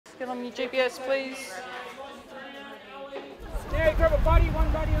Get on your GPS, please. Yeah, grab a buddy,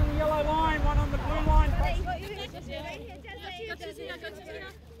 one buddy on the yellow line, one on the blue line.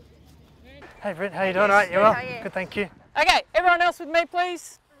 Hey Brent, how you doing? Alright, you well? Good, thank you. Okay, everyone else with me,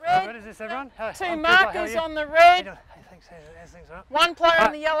 please. Red. What is this, everyone? Two markers on the red. Hey, thanks, how's right? One player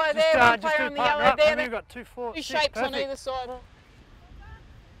on the yellow there, one player on the yellow there. We've got 2, 4, Two 6, shapes perfect. on either side.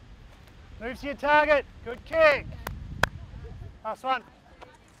 Move to your target. Good kick. Last one.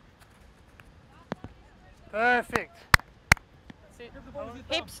 Perfect.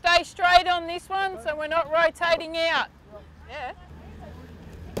 Hips stay straight on this one, so we're not rotating out. Yeah.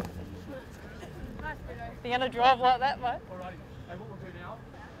 You're going to drive like that, mate?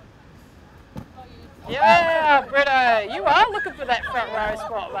 Yeah, Bretto, you are looking for that front row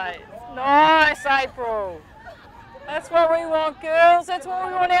spot, mate. Nice, April. That's what we want, girls. That's what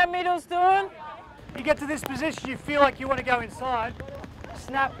we want our middles doing. You get to this position, you feel like you want to go inside,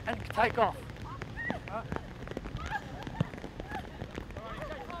 snap and take off. Right.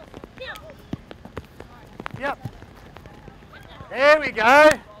 Yep. There we go.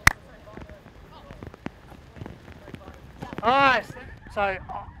 Nice. So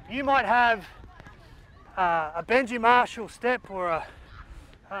you might have a Benji Marshall step or a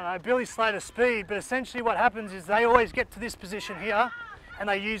I don't know, Billy Slater speed, but essentially what happens is they always get to this position here and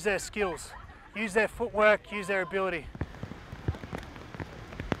they use their skills, use their footwork, use their ability.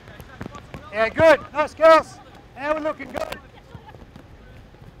 Yeah, good. Nice, girls. Now we're looking good.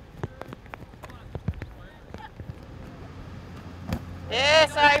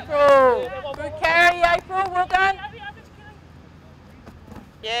 Yes, April. Good carry, April. Well done.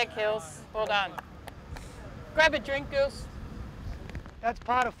 Yeah, Kills. Well done. Grab a drink, girls. That's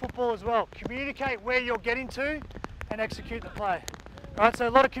part of football as well. Communicate where you're getting to and execute the play. All right, so a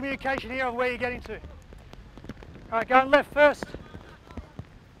lot of communication here on where you're getting to. All right, going left first.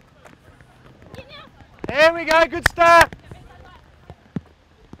 There we go, good start.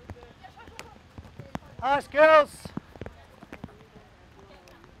 Nice, girls.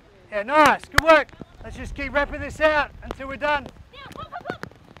 Yeah, nice, good work. Let's just keep repping this out until we're done.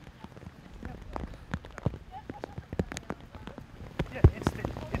 Yeah,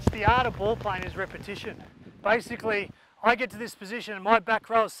 it's the art of ball playing is repetition. Basically, I get to this position and my back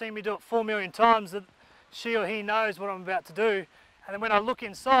row has seen me do it 4 million times that she or he knows what I'm about to do. And then when I look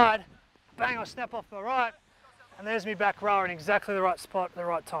inside, bang, I snap off my right, and there's me back rower in exactly the right spot at the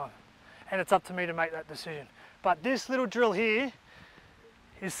right time. And it's up to me to make that decision. But this little drill here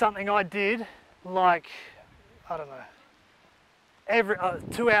is something I did like, I don't know, every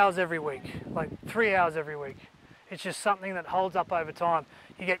 2 hours every week, like 3 hours every week. It's just something that holds up over time.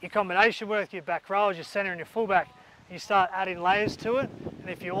 You get your combination work, your back rowers, your centre and your fullback, you start adding layers to it. And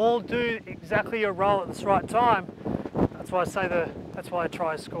if you all do exactly your role at the right time, that's why I say that's why a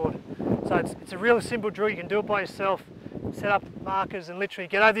try is scored. So it's a real simple drill. You can do it by yourself, set up markers and literally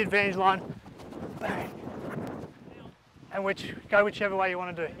get over the advantage line, bang, and go whichever way you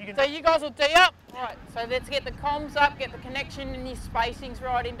want to do. So you guys will D up. Right, so let's get the comms up, get the connection and your spacings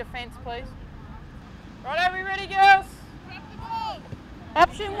right in defence, please. Right, are we ready, girls?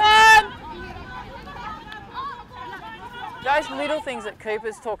 Option 1. Those little things that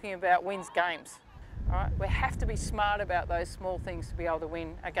Cooper's talking about wins games. All right, we have to be smart about those small things to be able to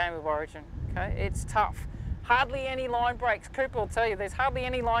win a game of Origin. Okay, it's tough. Hardly any line breaks. Cooper will tell you there's hardly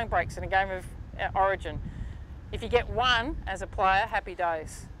any line breaks in a game of Origin. If you get 1 as a player, happy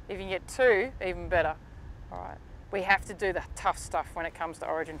days. If you get 2, even better. All right, we have to do the tough stuff when it comes to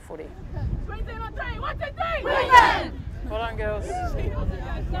Origin footy. 1, 2, 3. Well done, girls.